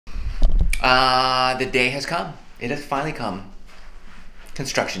The day has come. It has finally come.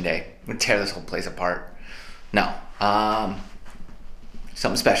 Construction day. I'm gonna tear this whole place apart. No.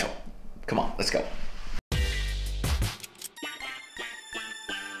 Something special. Come on, let's go.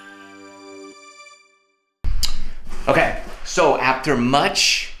 Okay, so after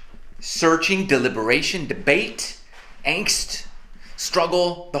much searching, deliberation, debate, angst,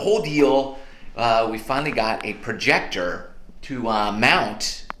 struggle, the whole deal, we finally got a projector to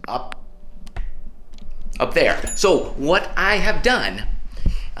mount up there. So what I have done,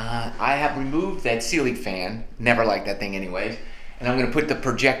 I have removed that ceiling fan, never liked that thing anyways, and I'm gonna put the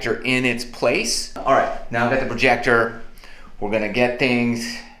projector in its place. All right, now I've got the projector. We're gonna get things,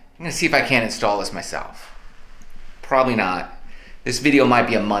 I'm gonna see if I can install this myself. Probably not. This video might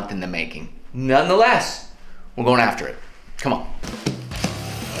be a month in the making. Nonetheless, we're going after it. Come on.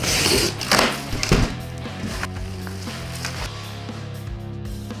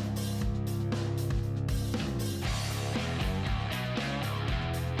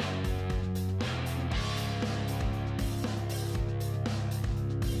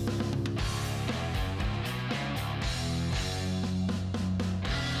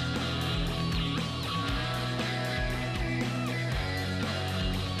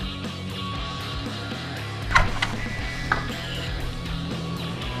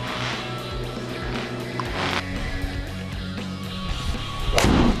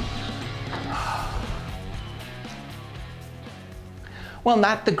 Well,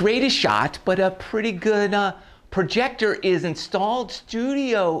 not the greatest shot, but a pretty good projector is installed.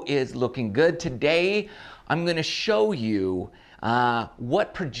 Studio is looking good. Today, I'm gonna show you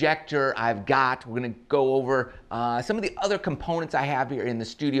what projector I've got. We're gonna go over some of the other components I have here in the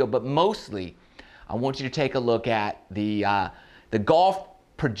studio, but mostly, I want you to take a look at the golf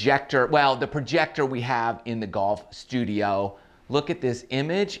projector, well, the projector we have in the golf studio. Look at this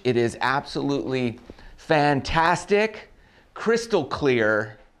image. It is absolutely fantastic. Crystal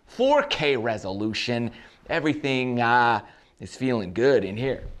clear, 4K resolution. Everything is feeling good in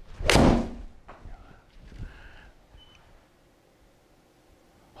here.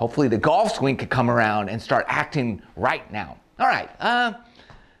 Hopefully the golf swing could come around and start acting right now. All right, let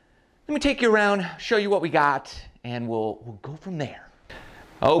me take you around, show you what we got, and we'll go from there.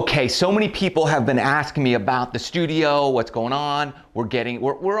 Okay, so many people have been asking me about the studio, what's going on.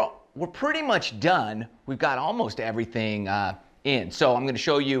 We're pretty much done. We've got almost everything in. So I'm going to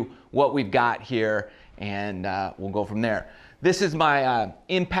show you what we've got here, and we'll go from there. This is my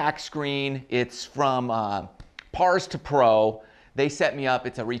impact screen. It's from Pars to Pro. They set me up.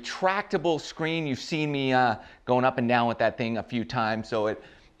 It's a retractable screen. You've seen me going up and down with that thing a few times. So it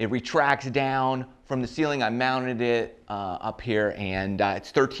retracts down from the ceiling. I mounted it up here, and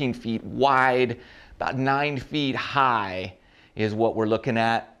it's 13 feet wide, about 9 feet high is what we're looking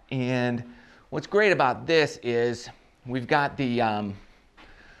at. And what's great about this is we've got the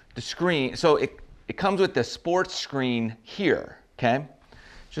screen. So it comes with the sports screen here, okay?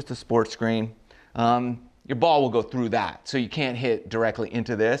 Just a sports screen. Your ball will go through that, so you can't hit directly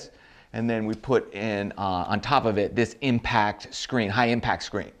into this. And then we put in, on top of it, this impact screen, high impact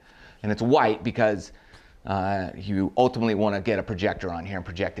screen. And it's white because you ultimately want to get a projector on here and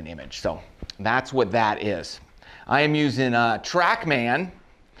project an image. So that's what that is. I am using TrackMan,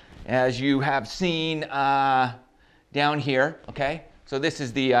 as you have seen down here, okay? So this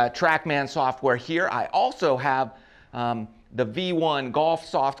is the TrackMan software here. I also have the V1 golf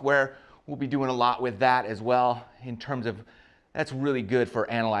software. We'll be doing a lot with that as well in terms of, that's really good for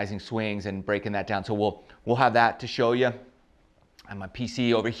analyzing swings and breaking that down. So we'll have that to show you. I have my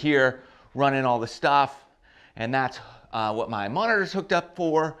PC over here running all the stuff, and that's what my monitor's hooked up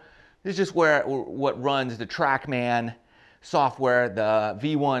for. This is just what runs the TrackMan software, the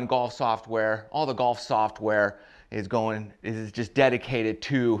V1 golf software. All the golf software is just dedicated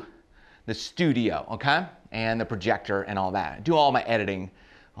to the studio, okay? And the projector and all that. I do all my editing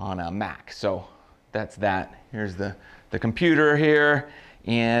on a Mac, so that's that. Here's the computer here,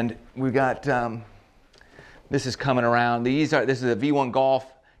 and we've got, this is coming around. This is a V1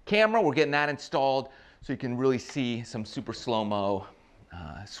 golf camera. We're getting that installed so you can really see some super slow-mo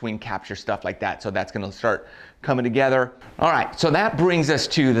swing capture, stuff like that. So that's gonna start coming together. All right, so that brings us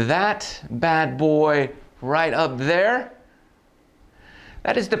to that bad boy right up there.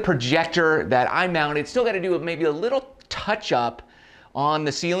 That is the projector that I mounted. Still got to do maybe a little touch up on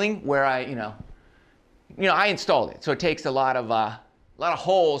the ceiling where I installed it. So it takes a lot of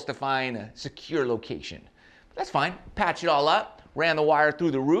holes to find a secure location. But that's fine. Patch it all up. Ran the wire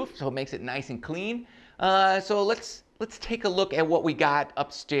through the roof, so it makes it nice and clean. So let's take a look at what we got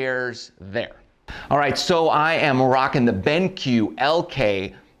upstairs there. All right, so I am rocking the BenQ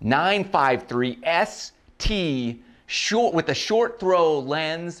LAGP short with a short throw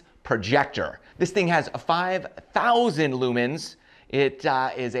lens projector. This thing has a 5,000 lumens. It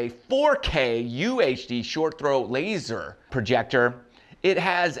is a 4K UHD short throw laser projector. It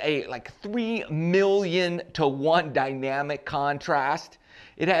has a like 3 million to 1 dynamic contrast.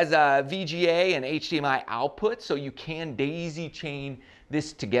 It has a VGA and HDMI output, so you can daisy chain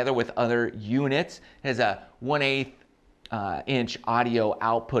this together with other units. It has a 1/8 inch audio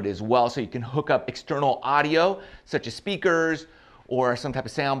output as well, so you can hook up external audio such as speakers or some type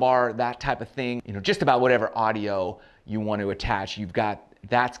of soundbar, that type of thing. You know, just about whatever audio you want to attach,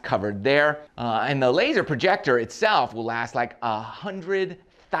 that's covered there. And the laser projector itself will last like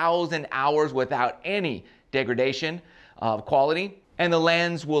 100,000 hours without any degradation of quality. And the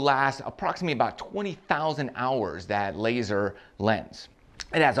lens will last approximately about 20,000 hours, that laser lens.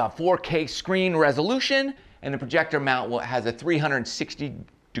 It has a 4K screen resolution, and the projector mount has a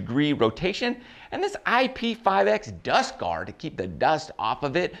 360-degree rotation, and this IP5X dust guard to keep the dust off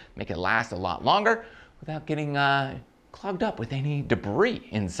of it, make it last a lot longer without getting clogged up with any debris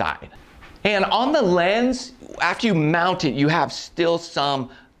inside. And on the lens, after you mount it, you have still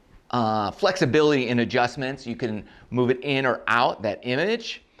some flexibility in adjustments. You can move it in or out, that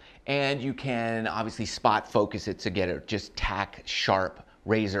image, and you can obviously spot focus it to get a just tack sharp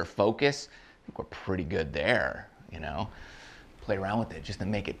razor focus. I think we're pretty good there, you know. Play around with it just to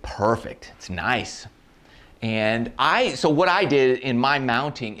make it perfect. It's nice. And so what I did in my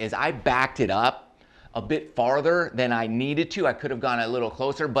mounting is I backed it up a bit farther than I needed to. I could have gone a little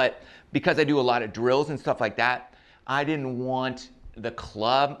closer, but because I do a lot of drills and stuff like that, I didn't want the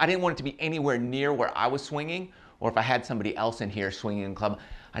club, I didn't want it to be anywhere near where I was swinging, or if I had somebody else in here swinging in the club,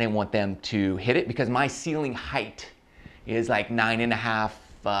 I didn't want them to hit it because my ceiling height is like 9.5,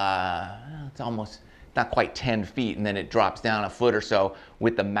 it's almost not quite 10 feet, and then it drops down a foot or so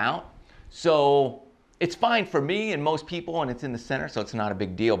with the mount. So it's fine for me and most people, and it's in the center, so it's not a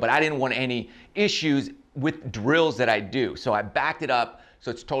big deal, but I didn't want any issues with drills that I do. So I backed it up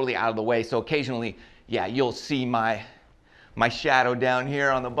so it's totally out of the way. So occasionally, yeah, you'll see my shadow down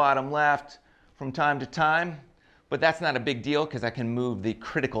here on the bottom left from time to time, but that's not a big deal because I can move the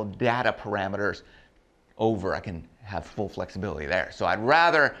critical data parameters over. I can have full flexibility there. So I'd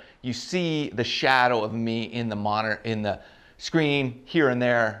rather you see the shadow of me in the monitor, in the screen here and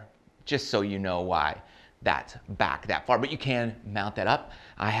there, just so you know why that's back that far. But you can mount that up.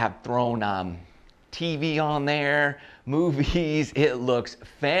 I have thrown TV on there, movies. It looks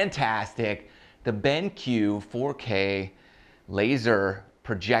fantastic. The BenQ 4K laser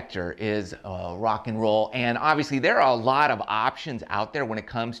projector is rock and roll. And obviously there are a lot of options out there when it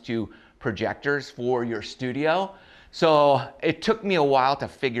comes to projectors for your studio. So it took me a while to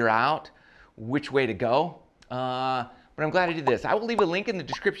figure out which way to go. But I'm glad I did this. I will leave a link in the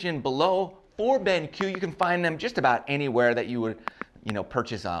description below for BenQ. You can find them just about anywhere that you would, you know,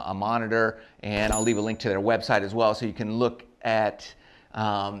 purchase a monitor. And I'll leave a link to their website as well, so you can look at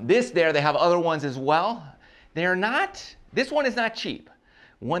this there. They have other ones as well. They're not, this one is not cheap.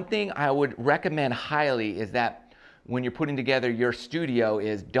 One thing I would recommend highly is that when you're putting together your studio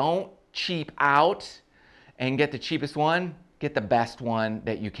is don't cheap out and get the cheapest one, get the best one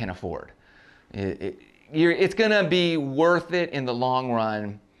that you can afford. It's gonna be worth it in the long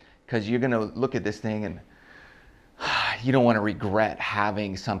run, because you're gonna look at this thing and you don't wanna regret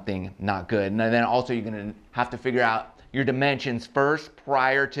having something not good. And then also you're gonna have to figure out your dimensions first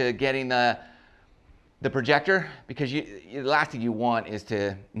prior to getting the projector, because the last thing you want is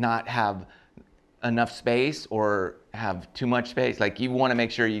to not have enough space or have too much space. Like, you want to make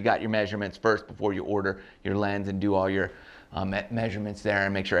sure you got your measurements first before you order your lens and do all your measurements there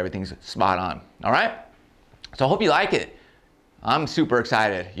and make sure everything's spot on. All right, so I hope you like it. I'm super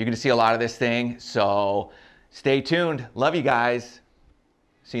excited. You're going to see a lot of this thing, so stay tuned. Love you guys.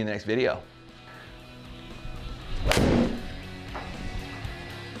 See you in the next video.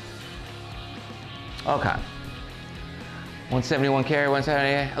 Okay, 171 carry,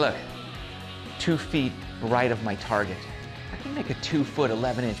 178, look, 2 feet right of my target. I can make a 2-foot,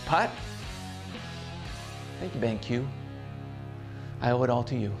 11-inch putt. Thank you, BenQ. I owe it all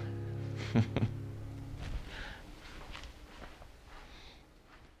to you.